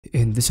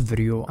In this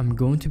video, I'm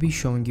going to be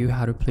showing you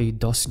how to play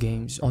DOS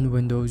games on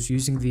Windows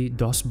using the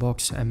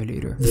DOSBox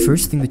emulator. The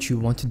first thing that you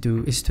want to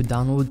do is to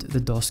download the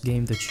DOS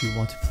game that you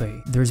want to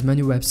play. There's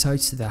many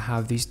websites that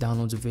have these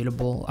downloads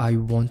available. I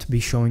won't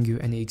be showing you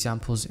any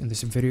examples in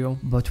this video,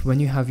 but when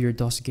you have your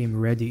DOS game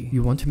ready,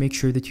 you want to make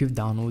sure that you've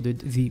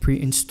downloaded the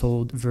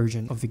pre-installed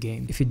version of the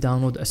game. If you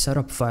download a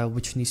setup file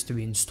which needs to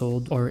be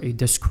installed or a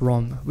disk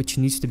ROM which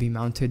needs to be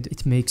mounted,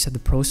 it makes the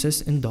process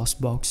in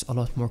DOSBox a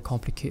lot more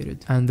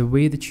complicated. And the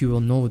way that you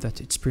will know that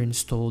it's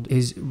pre-installed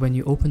is when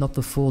you open up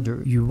the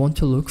folder, you want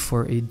to look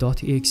for a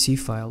 .exe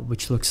file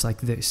which looks like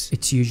this.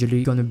 It's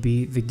usually going to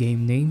be the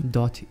game name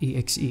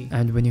 .exe,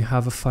 and when you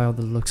have a file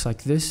that looks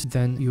like this,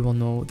 then you will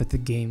know that the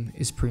game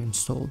is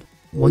pre-installed.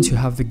 Once you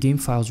have the game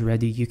files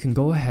ready, you can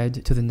go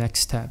ahead to the next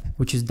step,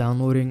 which is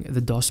downloading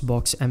the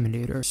DOSBox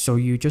emulator. So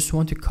you just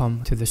want to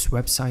come to this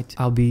website.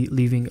 I'll be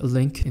leaving a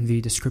link in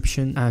the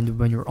description, and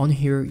when you're on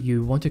here,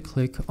 you want to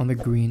click on the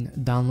green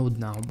download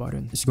now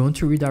button. It's going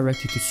to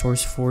redirect you to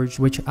SourceForge,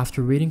 which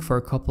after waiting for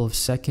a couple of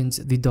seconds,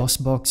 the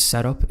DOSBox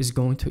setup is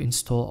going to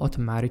install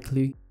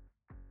automatically,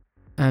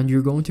 and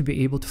you're going to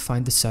be able to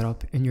find the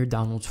setup in your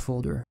downloads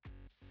folder.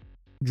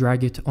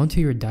 Drag it onto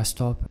your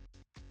desktop,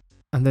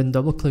 and then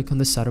double click on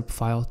the setup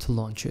file to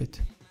launch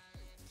it.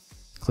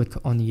 Click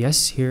on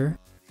yes here,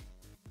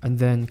 and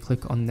then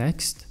click on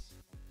next,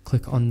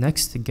 click on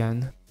next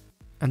again,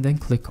 and then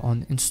click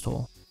on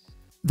install.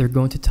 They're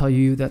going to tell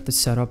you that the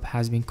setup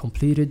has been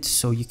completed,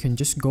 so you can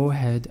just go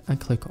ahead and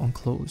click on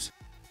close.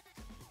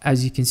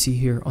 As you can see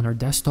here on our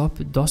desktop,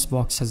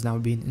 DOSBox has now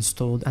been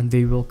installed, and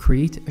they will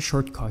create a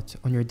shortcut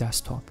on your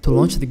desktop. To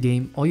launch the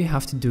game, all you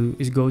have to do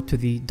is go to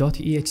the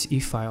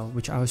 .exe file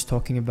which I was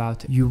talking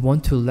about. You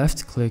want to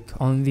left click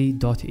on the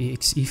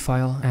 .exe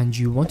file and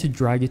you want to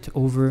drag it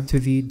over to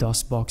the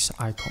DOSBox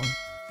icon.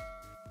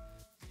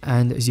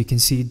 And as you can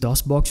see,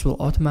 DOSBox will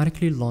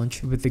automatically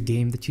launch with the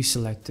game that you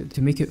selected.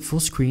 To make it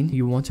full screen,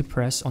 you want to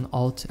press on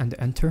Alt and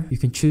Enter. You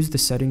can choose the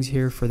settings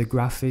here for the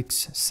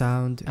graphics,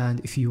 sound, and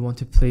if you want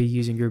to play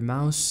using your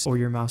mouse or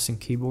your mouse and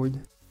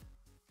keyboard.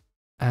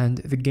 And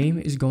the game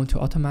is going to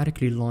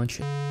automatically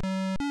launch.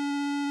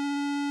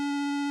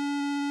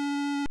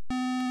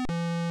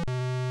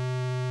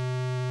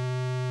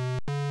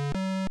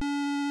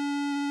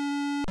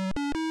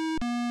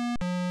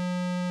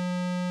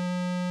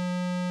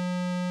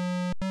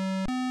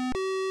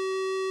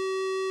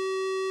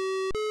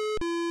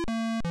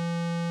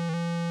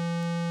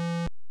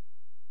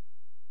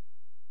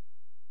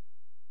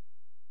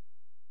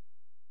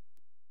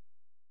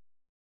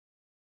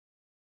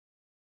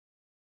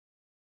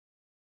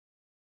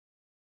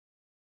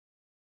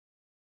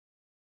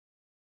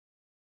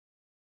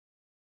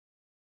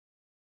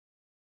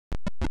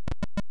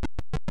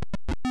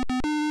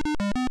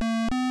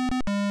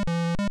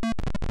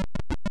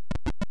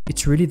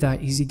 It's really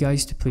that easy,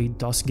 guys, to play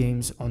DOS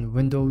games on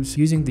Windows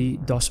using the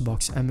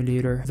DOSBox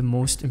emulator. The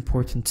most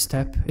important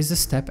step is the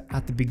step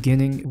at the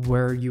beginning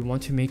where you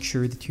want to make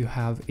sure that you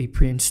have a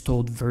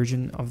pre-installed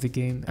version of the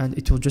game, and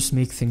it will just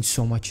make things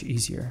so much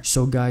easier.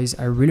 So guys,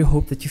 I really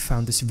hope that you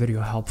found this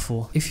video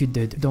helpful. If you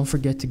did, don't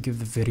forget to give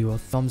the video a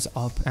thumbs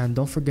up, and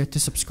don't forget to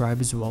subscribe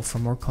as well for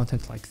more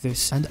content like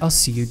this, and I'll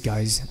see you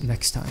guys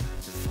next time.